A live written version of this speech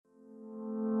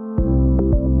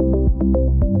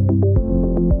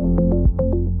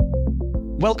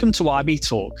Welcome to IB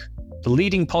Talk, the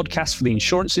leading podcast for the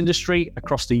insurance industry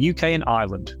across the UK and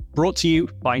Ireland, brought to you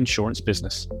by Insurance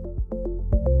Business.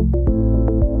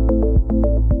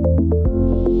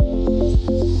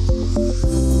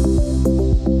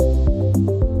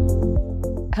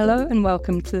 Hello and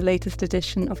welcome to the latest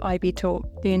edition of IB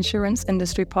Talk, the insurance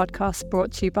industry podcast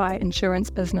brought to you by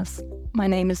Insurance Business. My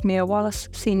name is Mia Wallace,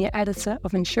 Senior Editor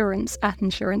of Insurance at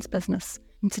Insurance Business.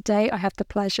 And today I have the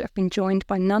pleasure of being joined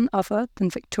by none other than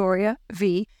Victoria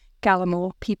V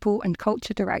Gallimore, People and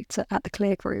Culture Director at the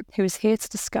Clear Group, who is here to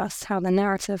discuss how the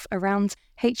narrative around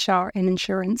HR in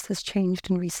insurance has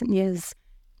changed in recent years.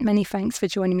 Many thanks for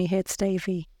joining me here today,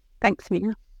 V. Thanks,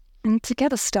 Mia. And to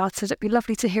get us started, it'd be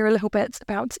lovely to hear a little bit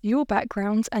about your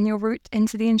background and your route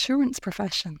into the insurance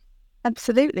profession.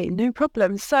 Absolutely, no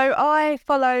problem. So I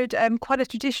followed quite a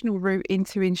traditional route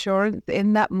into insurance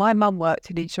in that my mum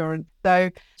worked in insurance. So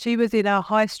she was in a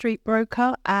high street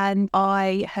broker and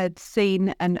I had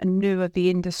seen and knew of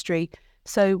the industry.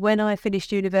 So when I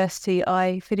finished university,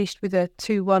 I finished with a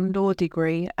 2-1 law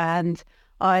degree and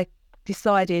I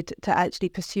decided to actually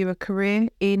pursue a career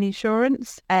in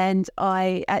insurance, and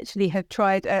I actually have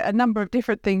tried a number of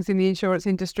different things in the insurance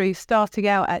industry, starting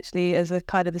out actually as a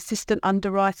kind of assistant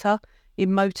underwriter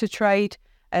in motor trade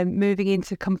and moving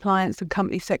into compliance and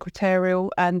company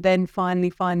secretarial, and then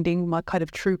finally finding my kind of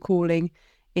true calling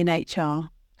in HR.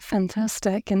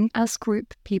 Fantastic. And as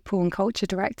Group People and Culture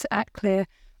Director at Clear,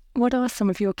 what are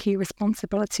some of your key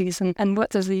responsibilities and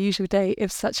what does the usual day,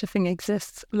 if such a thing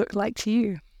exists, look like to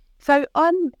you? So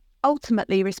I'm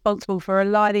ultimately responsible for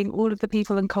aligning all of the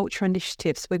people and culture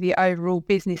initiatives with the overall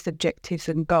business objectives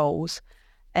and goals.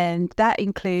 And that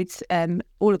includes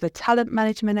all of the talent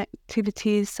management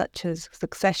activities such as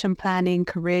succession planning,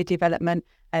 career development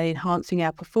and enhancing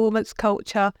our performance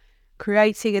culture,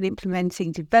 creating and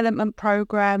implementing development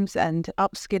programs and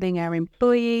upskilling our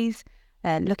employees,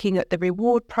 and looking at the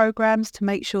reward programs to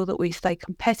make sure that we stay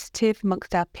competitive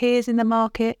amongst our peers in the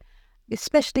market,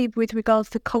 especially with regards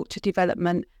to culture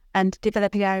development and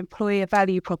developing our employer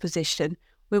value proposition.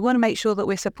 We want to make sure that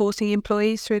we're supporting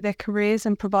employees through their careers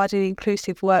and providing an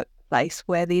inclusive workplace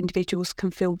where the individuals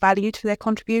can feel valued for their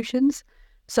contributions.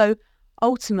 So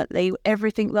ultimately,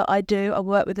 everything that I do, I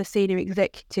work with the senior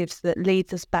executives that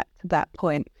leads us back to that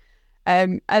point.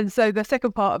 And so the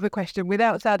second part of the question,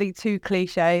 without sounding too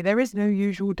cliche, there is no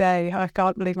usual day. I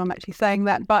can't believe I'm actually saying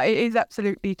that, but it is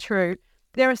absolutely true.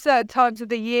 There are certain times of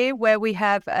the year where we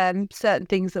have certain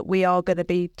things that we are going to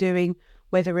be doing,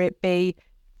 whether it be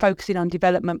focusing on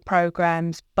development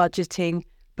programs, budgeting,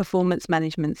 performance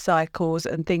management cycles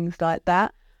and things like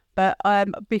that. But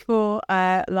before,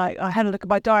 I had a look at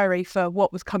my diary for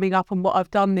what was coming up and what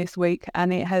I've done this week,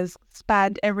 and it has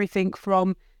spanned everything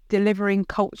from delivering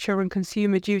culture and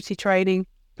consumer duty training,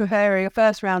 preparing a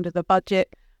first round of the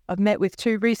budget. I've met with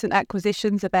 2 recent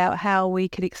acquisitions about how we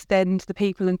can extend the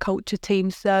people and culture team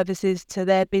services to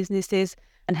their businesses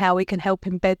and how we can help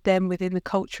embed them within the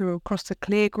culture across the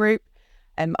Clear Group.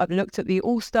 I've looked at the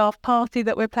all-staff party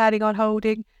that we're planning on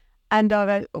holding, and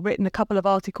I've written a couple of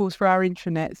articles for our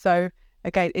intranet. So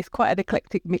again, it's quite an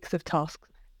eclectic mix of tasks.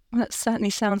 That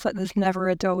certainly sounds like there's never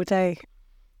a dull day.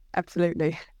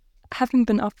 Absolutely. Having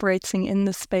been operating in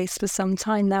this space for some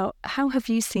time now, how have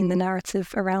you seen the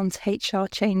narrative around HR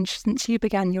change since you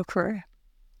began your career?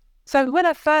 So when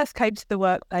I first came to the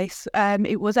workplace,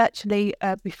 it was actually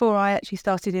before I actually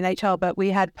started in HR, but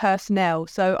we had personnel.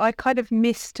 So I kind of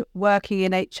missed working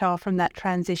in HR from that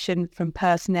transition from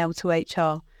personnel to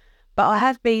HR. But I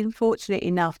have been fortunate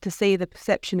enough to see the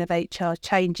perception of HR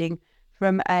changing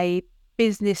from a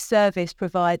business service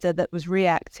provider that was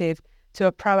reactive to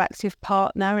a proactive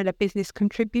partner and a business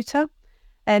contributor.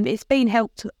 And it's been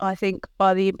helped, I think,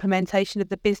 by the implementation of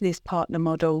the business partner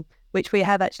model, which we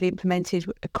have actually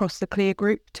implemented across the Clear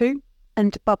Group too.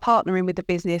 And by partnering with the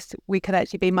business, we can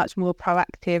actually be much more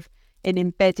proactive in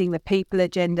embedding the people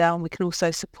agenda, and we can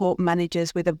also support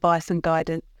managers with advice and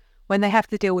guidance when they have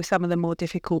to deal with some of the more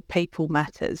difficult people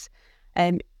matters.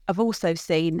 I've also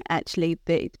seen actually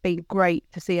that it's been great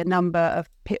to see a number of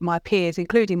my peers,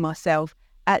 including myself,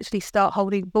 actually start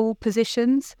holding board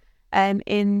positions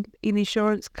in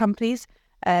insurance companies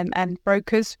and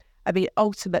brokers. I mean,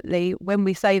 ultimately, when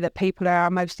we say that people are our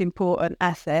most important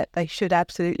asset, they should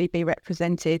absolutely be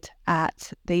represented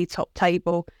at the top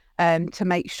table to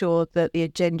make sure that the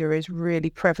agenda is really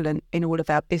prevalent in all of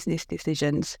our business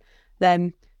decisions.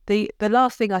 Then the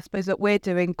last thing I suppose that we're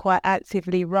doing quite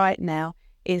actively right now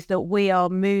is that we are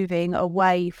moving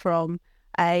away from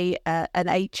an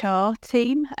HR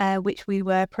team, which we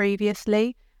were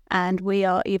previously, and we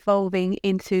are evolving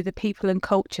into the people and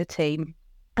culture team.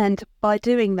 And by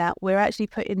doing that, we're actually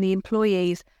putting the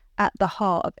employees at the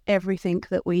heart of everything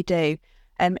that we do.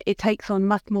 It takes on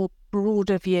much more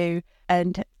broader view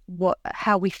and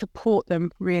how we support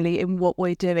them really in what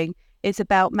we're doing. It's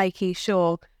about making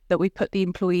sure that we put the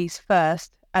employees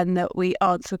first and that we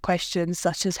answer questions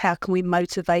such as how can we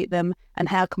motivate them and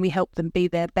how can we help them be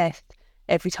their best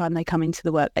every time they come into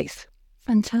the workplace.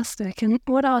 Fantastic. And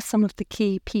what are some of the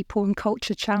key people and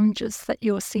culture challenges that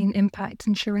you're seeing impact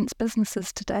insurance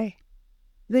businesses today?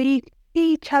 The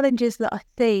key challenges that I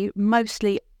see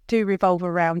mostly do revolve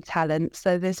around talent.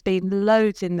 So there's been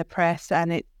loads in the press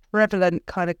and it's prevalent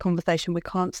kind of conversation we're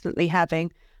constantly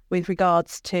having with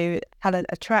regards to talent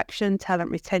attraction, talent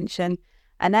retention,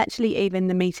 and actually even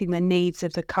meeting the needs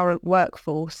of the current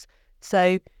workforce.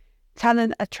 So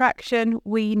talent attraction,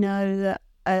 we know that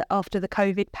after the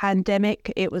COVID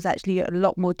pandemic, it was actually a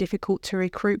lot more difficult to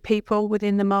recruit people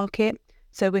within the market.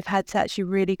 So we've had to actually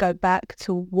really go back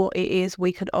to what it is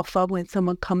we can offer when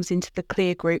someone comes into the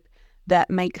Clear Group that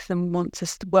makes them want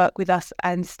to work with us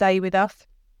and stay with us.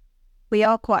 We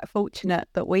are quite fortunate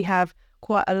that we have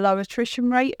quite a low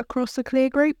attrition rate across the Clear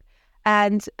Group.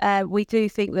 And we do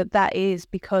think that that is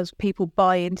because people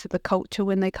buy into the culture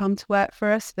when they come to work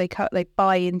for us. They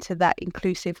buy into that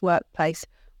inclusive workplace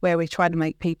where we're trying to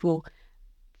make people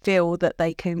feel that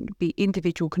they can be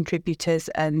individual contributors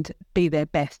and be their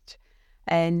best.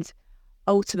 And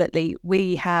ultimately,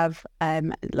 we have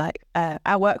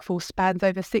our workforce spans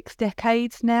over 6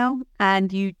 decades now,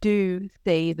 and you do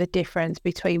see the difference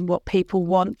between what people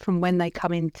want from when they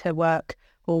come into work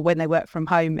or when they work from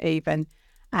home even.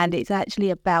 And it's actually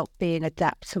about being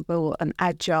adaptable and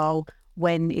agile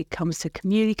when it comes to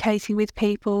communicating with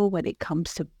people, when it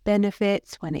comes to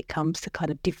benefits, when it comes to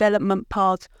kind of development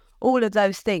paths, all of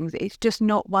those things. It's just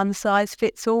not one size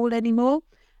fits all anymore.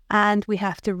 And we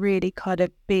have to really kind of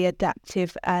be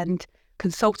adaptive and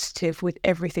consultative with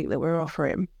everything that we're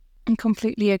offering. I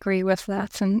completely agree with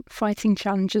that. And fighting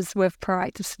challenges with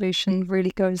proactive solution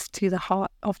really goes to the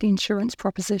heart of the insurance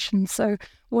proposition. So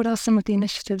what are some of the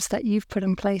initiatives that you've put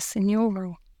in place in your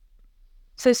role?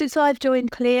 So since I've joined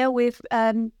Clear, we've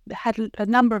had a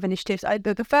number of initiatives.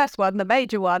 The first one, the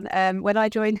major one, when I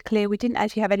joined Clear, we didn't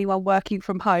actually have anyone working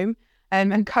from home,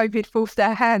 and COVID forced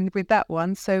our hand with that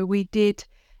one. So we did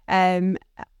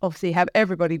obviously have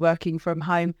everybody working from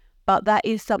home, but that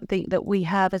is something that we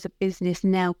have as a business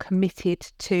now committed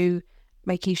to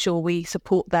making sure we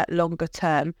support that longer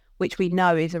term, which we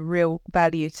know is a real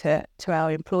value to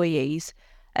our employees.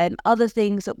 Other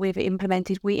things that we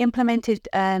implemented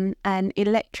an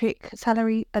electric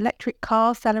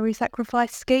car salary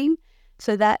sacrifice scheme.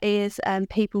 So that is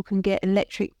people can get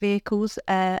electric vehicles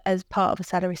as part of a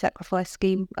salary sacrifice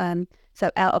scheme,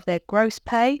 so out of their gross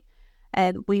pay.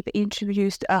 We've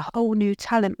introduced a whole new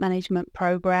talent management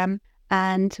program,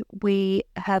 and we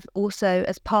have also,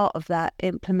 as part of that,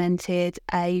 implemented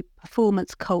a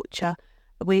performance culture,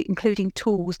 including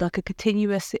tools like a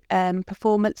continuous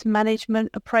performance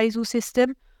management appraisal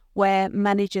system where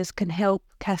managers can help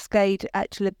cascade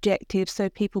actual objectives so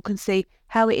people can see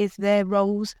how it is their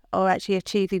roles are actually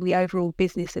achieving the overall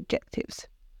business objectives.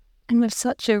 And with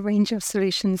such a range of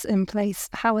solutions in place,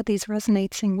 how are these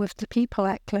resonating with the people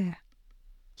at Clear?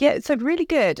 Yeah, so really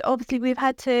good. Obviously, we've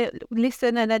had to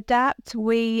listen and adapt.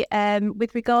 We,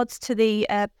 with regards to the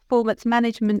performance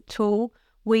management tool,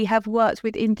 we have worked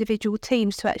with individual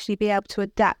teams to actually be able to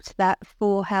adapt that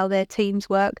for how their teams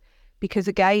work, because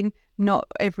again, not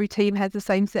every team has the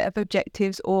same set of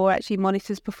objectives or actually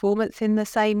monitors performance in the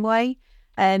same way.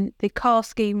 The car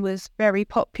scheme was very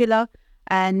popular,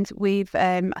 and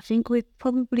I think we've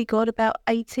probably got about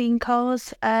 18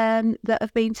 cars that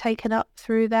have been taken up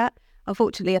through that.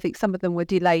 Unfortunately, I think some of them were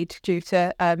delayed due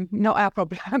to not our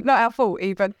problem, not our fault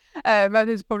even. That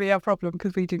is probably our problem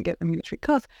because we didn't get them electric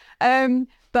cars.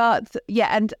 But yeah,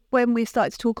 and when we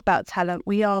start to talk about talent,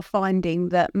 we are finding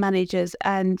that managers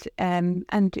and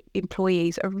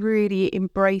employees are really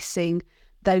embracing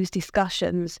those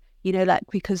discussions,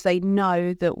 because they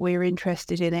know that we're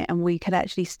interested in it and we can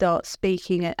actually start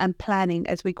speaking and planning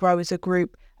as we grow as a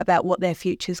group about what their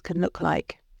futures can look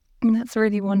like. And that's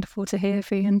really wonderful to hear,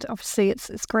 Fee. And obviously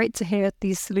it's great to hear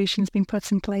these solutions being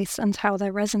put in place and how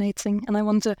they're resonating. And I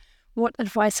wonder, what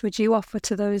advice would you offer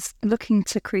to those looking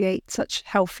to create such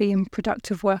healthy and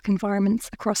productive work environments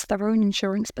across their own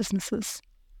insurance businesses?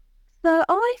 So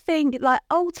I think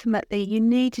ultimately you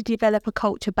need to develop a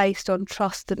culture based on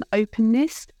trust and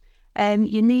openness.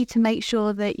 You need to make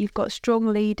sure that you've got strong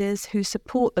leaders who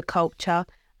support the culture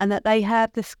and that they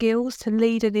have the skills to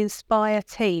lead and inspire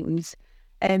teams.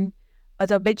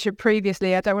 as I mentioned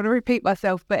previously, I don't want to repeat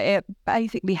myself, but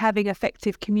basically having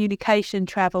effective communication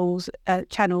channels,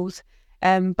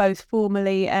 both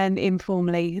formally and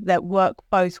informally, that work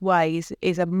both ways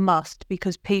is a must,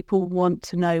 because people want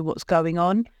to know what's going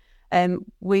on.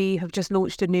 We have just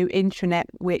launched a new intranet,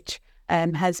 which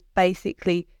has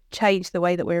basically changed the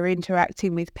way that we're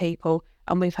interacting with people.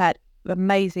 And we've had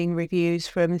amazing reviews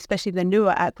from especially the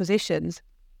newer acquisitions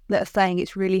that are saying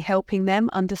it's really helping them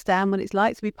understand what it's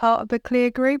like to be part of the Clear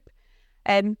Group.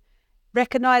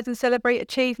 Recognise and celebrate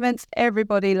achievements.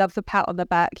 Everybody loves a pat on the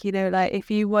back. You know, like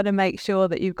if you want to make sure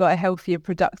that you've got a healthy and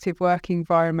productive work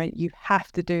environment, you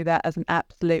have to do that as an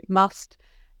absolute must.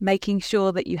 Making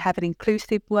sure that you have an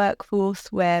inclusive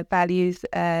workforce where values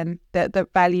that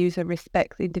values and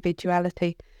respects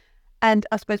individuality. And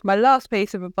I suppose my last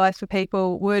piece of advice for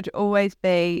people would always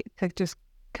be to just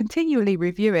continually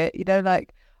review it. You know,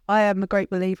 like I am a great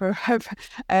believer of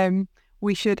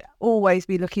we should always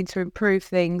be looking to improve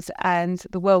things, and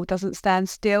the world doesn't stand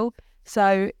still.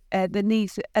 So as the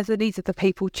needs of the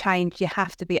people change, you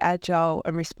have to be agile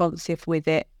and responsive with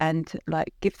it, and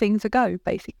like give things a go,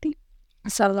 basically.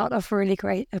 So a lot of really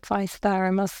great advice there,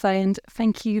 I must say, and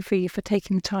thank you for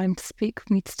taking the time to speak with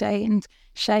me today and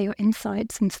share your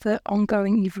insights into the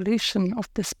ongoing evolution of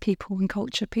this people and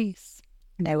culture piece.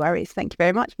 No worries. Thank you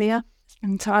very much, Mia. It's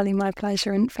entirely my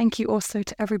pleasure, and thank you also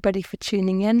to everybody for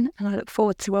tuning in, and I look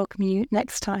forward to welcoming you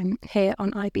next time here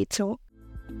on IB Talk.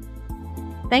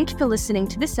 Thank you for listening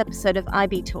to this episode of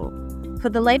IB Talk. For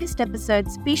the latest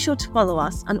episodes, be sure to follow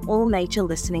us on all major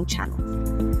listening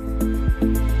channels.